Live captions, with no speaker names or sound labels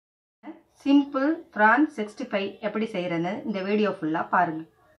simple prawn 65 எப்படி செய்யறேன்னு இந்த வீடியோ ஃபுல்லா பாருங்க.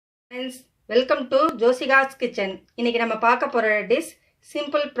 Friends, welcome to Joshika's kitchen. இன்னைக்கு நம்ம பார்க்க போற டிஷ்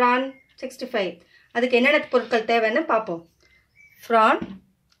simple prawn 65. அதுக்கு என்னென்ன பொருட்கள் தேவைன்னு பாப்போம். prawn,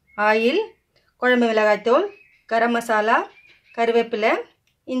 ஆயில், குழம்பு மிளகாய் தூள், கரம் மசாலா, கறிவேப்பிலை,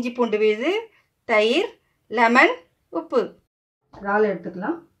 இஞ்சி பூண்டு விழுது, தயிர், லெமன், உப்பு. இறால்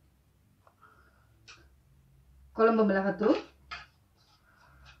எடுத்துக்கலாம். குழம்பு மிளகாய் தூள்,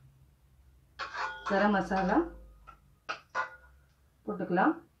 गरम मसाला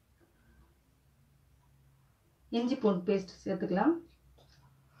போட்டுக்கலாம். இஞ்சி பூண்டு பேஸ்ட் சேர்த்துக்கலாம்.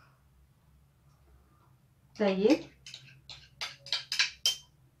 தயிர்,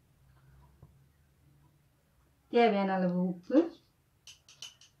 தேவையான அளவு உப்பு,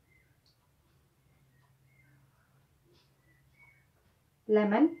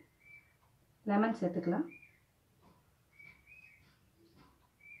 லெமன் சேர்த்துக்கலாம்.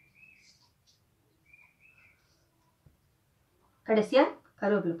 கடைசியா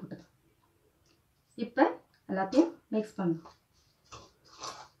கருவேப்பிலை போட்டுக்கலாம். இப்போ எல்லாத்தையும் மிக்ஸ் பண்ணணும்.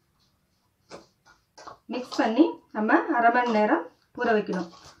 மிக்ஸ் பண்ணி நம்ம அரை மணி நேரம் ஊற வைக்கணும்.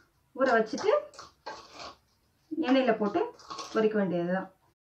 ஊற வச்சுட்டு எண்ணெயில் போட்டு பொரிக்க வேண்டியதுதான்.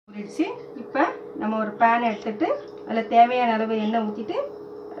 ஊறிடுச்சு. இப்போ நம்ம ஒரு பேன் எடுத்துட்டு அதில் தேவையான அளவு எண்ணெய் ஊற்றிட்டு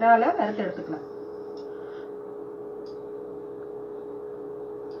இறாலை வறுத்து எடுத்துக்கலாம்.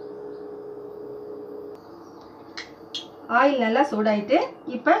 ஆயில் நல்லா சூடாயிட்டு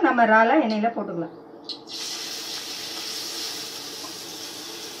இப்போ நம்ம இறாலை எண்ணெயில் போட்டுக்கலாம்.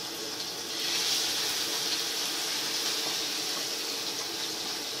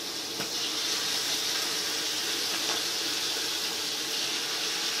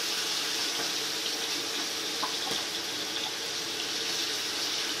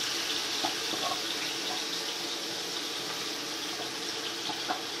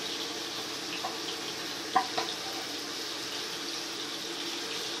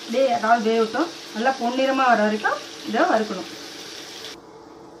 இறால் வேகட்டும். நல்லா பொன்னிறமாக வர வரைக்கும் இதை வறுக்கணும்.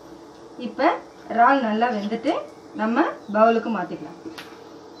 இப்போ இறால் நல்லா வெந்துட்டு நம்ம பவுலுக்கு மாற்றிக்கலாம்.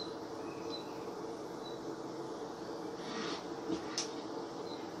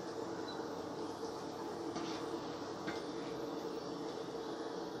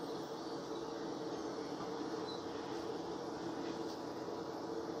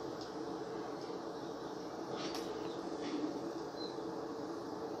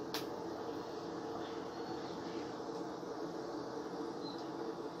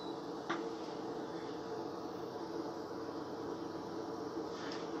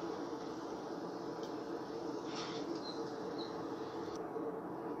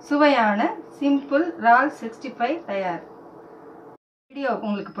 சுவையான சிம்பிள் இறால் 65 தயார். வீடியோ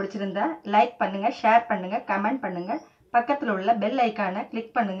உங்களுக்கு பிடிச்சிருந்தா லைக் பண்ணுங்க, ஷேர் பண்ணுங்க, கமெண்ட் பண்ணுங்க. பக்கத்தில் உள்ள பெல் ஐக்கானை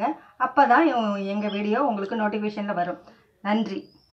கிளிக் பண்ணுங்க. அப்பதான் எங்க வீடியோ உங்களுக்கு நோட்டிஃபிகேஷன்ல வரும். நன்றி.